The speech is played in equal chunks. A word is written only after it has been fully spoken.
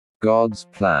God's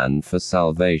plan for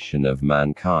salvation of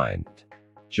mankind.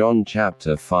 John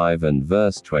chapter 5 and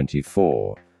verse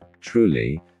 24.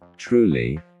 Truly,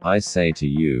 truly, I say to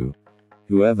you,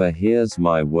 whoever hears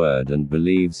my word and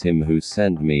believes him who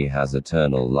sent me has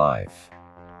eternal life.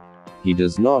 He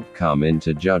does not come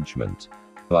into judgment,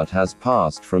 but has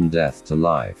passed from death to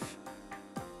life.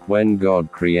 When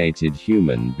God created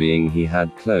human being, he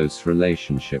had close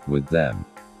relationship with them.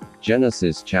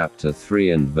 Genesis chapter 3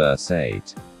 and verse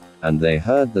 8. And they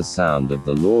heard the sound of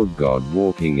the Lord God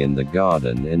walking in the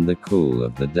garden in the cool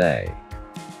of the day.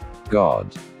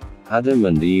 God, Adam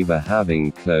and Eve are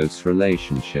having close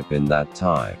relationship in that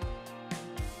time.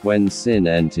 When sin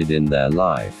entered in their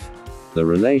life, the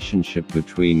relationship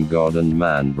between God and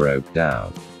man broke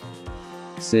down.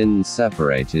 Sin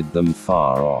separated them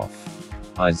far off.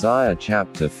 Isaiah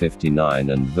chapter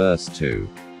 59 and verse 2.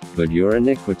 But your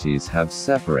iniquities have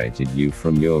separated you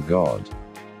from your God,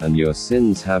 and your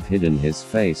sins have hidden his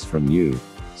face from you,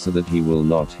 so that he will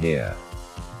not hear.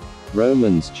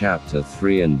 Romans chapter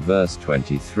 3 and verse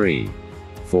 23.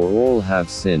 For all have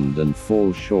sinned and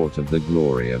fall short of the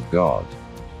glory of God.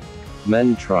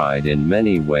 Men tried in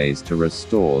many ways to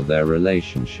restore their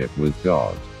relationship with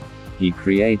God. He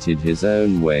created his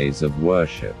own ways of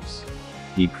worships.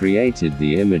 He created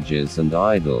the images and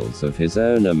idols of his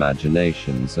own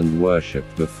imaginations and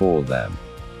worshipped before them.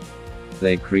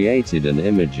 They created an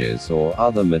images or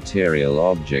other material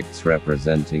objects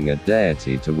representing a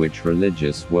deity to which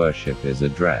religious worship is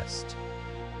addressed.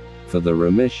 For the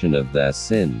remission of their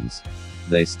sins,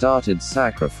 they started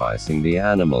sacrificing the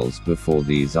animals before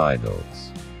these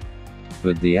idols.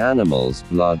 But the animals'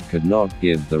 blood could not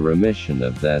give the remission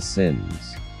of their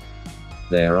sins.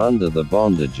 They are under the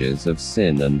bondages of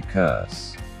sin and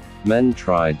curse. Men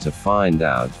tried to find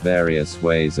out various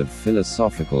ways of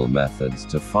philosophical methods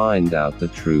to find out the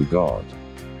true God.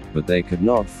 But they could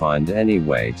not find any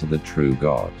way to the true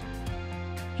God.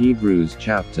 Hebrews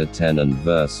chapter 10 and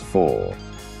verse 4.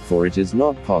 For it is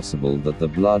not possible that the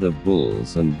blood of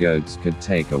bulls and goats could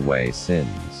take away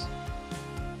sins.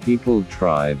 People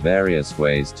try various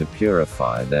ways to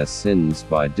purify their sins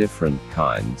by different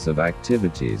kinds of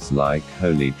activities like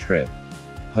holy trip,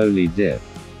 holy dip,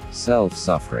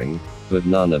 self-suffering, but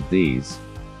none of these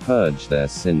purge their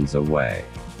sins away.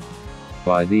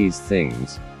 By these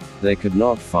things, they could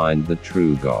not find the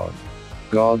true God.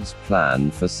 God's plan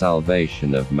for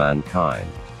salvation of mankind.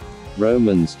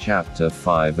 Romans chapter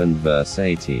 5 and verse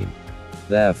 18.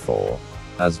 Therefore,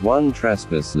 as one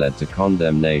trespass led to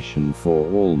condemnation for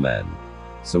all men,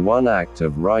 so one act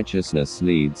of righteousness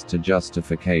leads to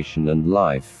justification and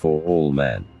life for all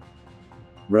men.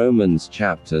 Romans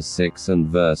chapter 6 and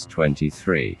verse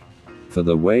 23. For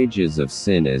the wages of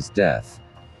sin is death,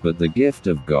 but the gift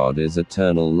of God is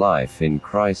eternal life in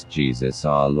Christ Jesus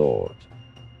our Lord.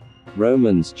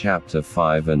 Romans chapter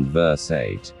 5 and verse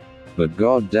 8. But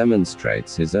God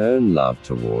demonstrates his own love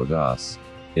toward us,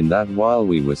 in that while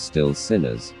we were still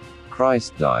sinners,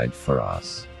 Christ died for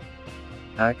us.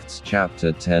 Acts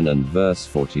chapter 10 and verse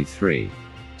 43.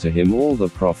 To him all the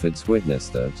prophets witness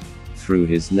that, through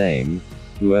his name,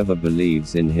 whoever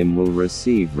believes in him will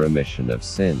receive remission of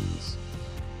sins.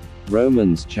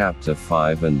 Romans chapter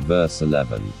 5 and verse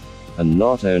 11. And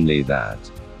not only that,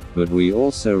 but we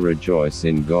also rejoice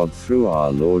in God through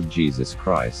our Lord Jesus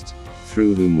Christ,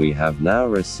 through whom we have now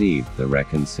received the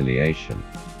reconciliation.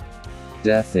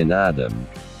 Death in Adam,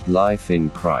 life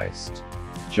in Christ.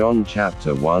 John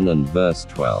chapter 1 and verse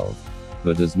 12.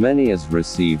 But as many as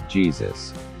received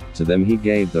Jesus, to them he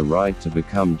gave the right to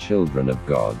become children of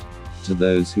God, to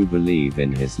those who believe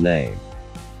in his name.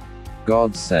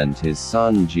 God sent his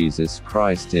Son Jesus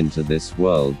Christ into this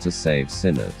world to save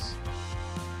sinners.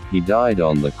 He died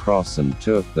on the cross and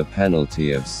took the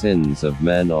penalty of sins of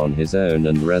men on his own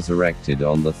and resurrected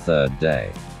on the third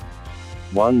day.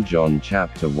 1 John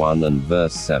chapter 1 and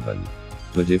verse 7.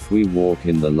 But if we walk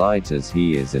in the light as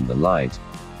he is in the light,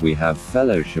 we have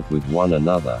fellowship with one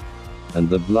another, and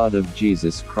the blood of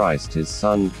Jesus Christ his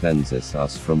Son cleanses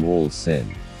us from all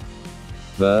sin.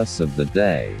 Verse of the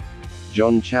day.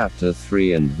 John chapter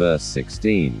 3 and verse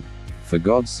 16. For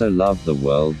God so loved the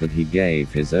world that he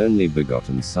gave his only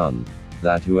begotten Son,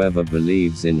 that whoever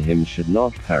believes in him should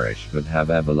not perish but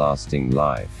have everlasting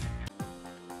life.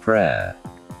 Prayer.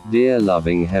 Dear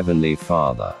loving Heavenly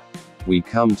Father, we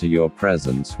come to your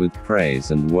presence with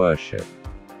praise and worship.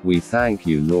 We thank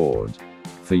you, Lord,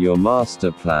 for your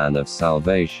master plan of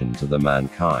salvation to the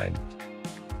mankind.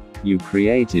 You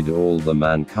created all the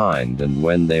mankind, and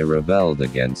when they rebelled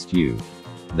against you,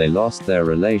 they lost their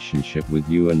relationship with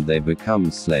you and they become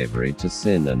slavery to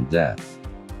sin and death.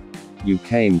 You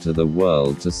came to the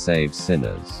world to save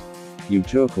sinners. You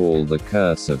took all the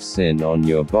curse of sin on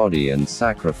your body and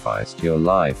sacrificed your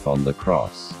life on the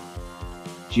cross.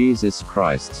 Jesus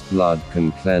Christ's blood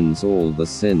can cleanse all the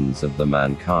sins of the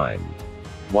mankind.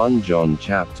 1 John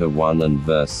chapter 1 and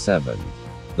verse 7.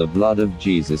 The blood of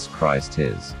Jesus Christ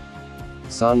his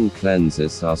Son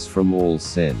cleanses us from all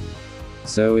sin.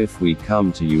 So if we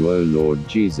come to you, O Lord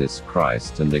Jesus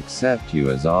Christ, and accept you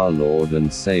as our Lord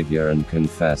and Savior and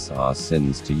confess our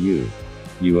sins to you,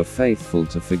 you are faithful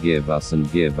to forgive us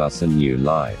and give us a new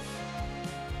life.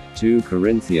 2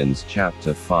 Corinthians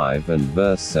chapter 5 and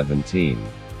verse 17.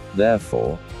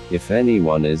 Therefore, if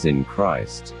anyone is in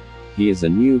Christ, he is a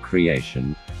new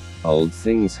creation. Old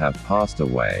things have passed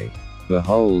away.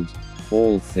 Behold,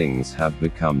 all things have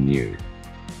become new.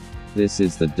 This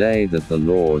is the day that the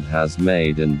Lord has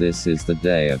made, and this is the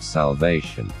day of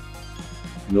salvation.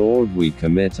 Lord, we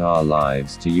commit our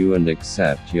lives to you and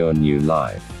accept your new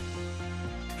life.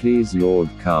 Please, Lord,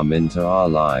 come into our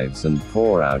lives and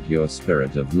pour out your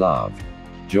spirit of love,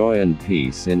 joy and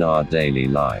peace in our daily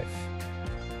life.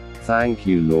 Thank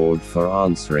you, Lord, for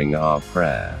answering our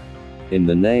prayer. In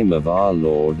the name of our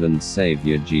Lord and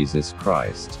Savior Jesus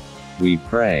Christ, we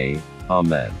pray,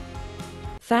 Amen.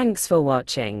 Thanks for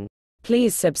watching.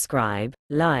 Please subscribe,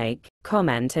 like,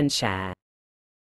 comment and share.